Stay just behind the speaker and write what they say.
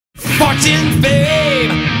Fortune,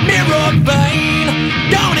 fame, mirror vein,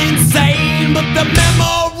 gone insane, but the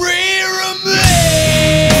memory remains.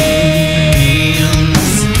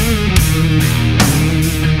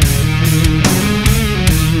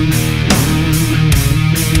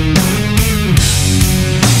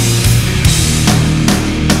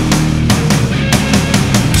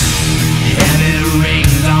 Heavy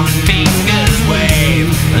rings on fingers wave,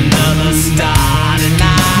 another star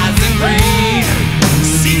denies the grave.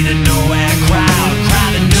 See the nowhere crowd,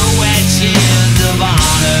 crowd of nowhere cheers of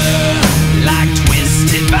honor, like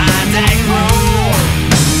twisted vines that grow,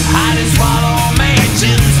 hide and swallow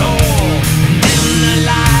mansions whole, in the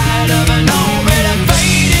light of an already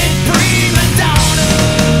faded prima donna.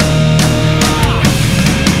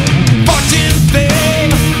 Fortune,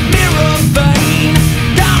 fame, mirror vein,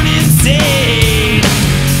 gone insane.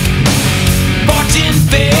 Fortune,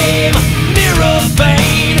 fame, mirror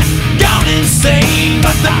vein, gone insane,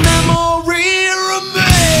 but the memory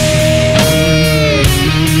remains.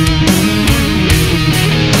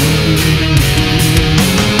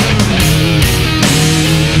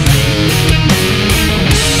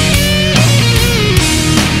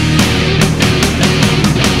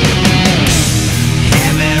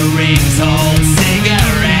 Heavy rings hold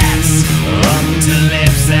cigarettes up to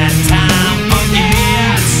lips that time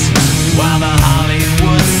forgets, while the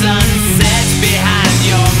Hollywood sun sets behind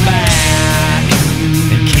your back.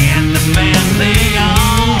 And can the band play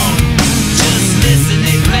on? Just listen,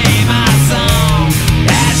 they play my song.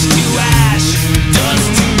 Ash to ash, dust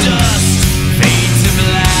to dust, fade to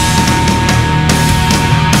black.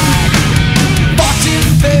 Fortune,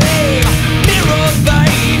 fame, mirror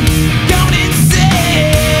vein, gone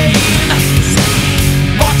insane.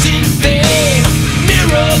 Fortune, fame,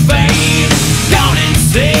 mirror vein, gone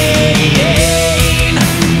insane.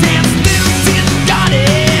 Dance little tin goddess.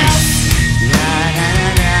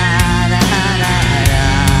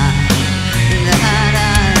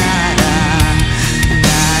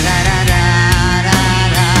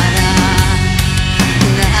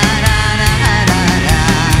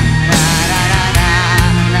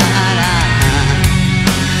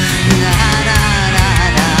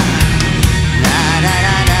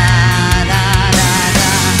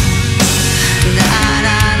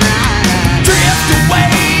 Drift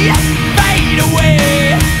away, fade away,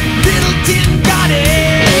 little tin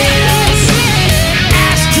goddess.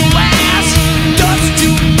 Ash to ash, dust to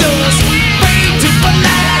dust, fade to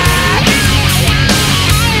black.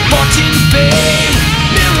 Fortune, fame,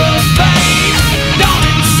 mirror vein, gone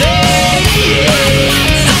insane.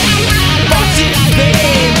 Fortune,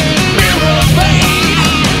 fame, mirror vein,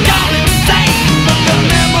 gone insane, but the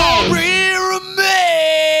memory remains.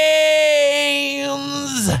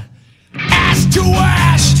 Ash to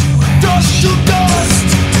ash, dust to dust,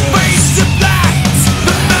 face to black,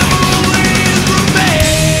 the memories remain.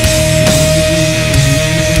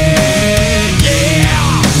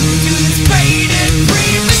 Yeah, to this faded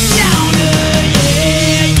prima donna.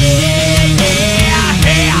 Yeah, yeah, yeah,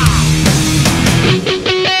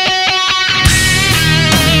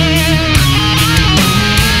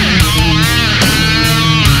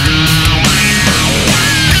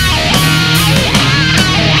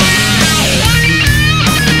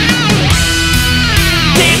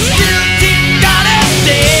 Dance, little tin goddess,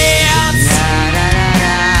 dance.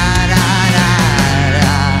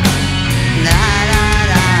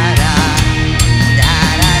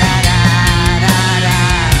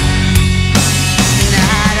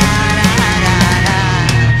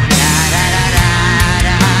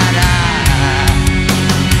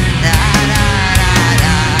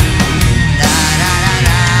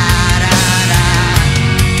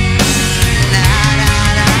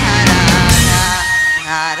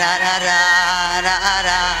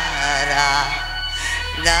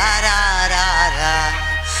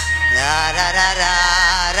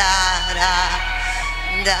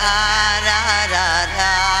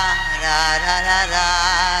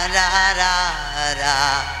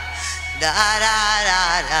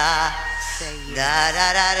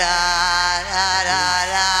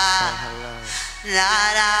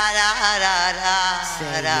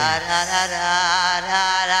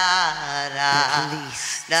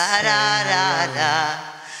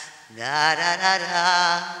 Da da da da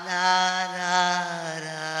da da da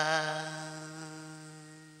da.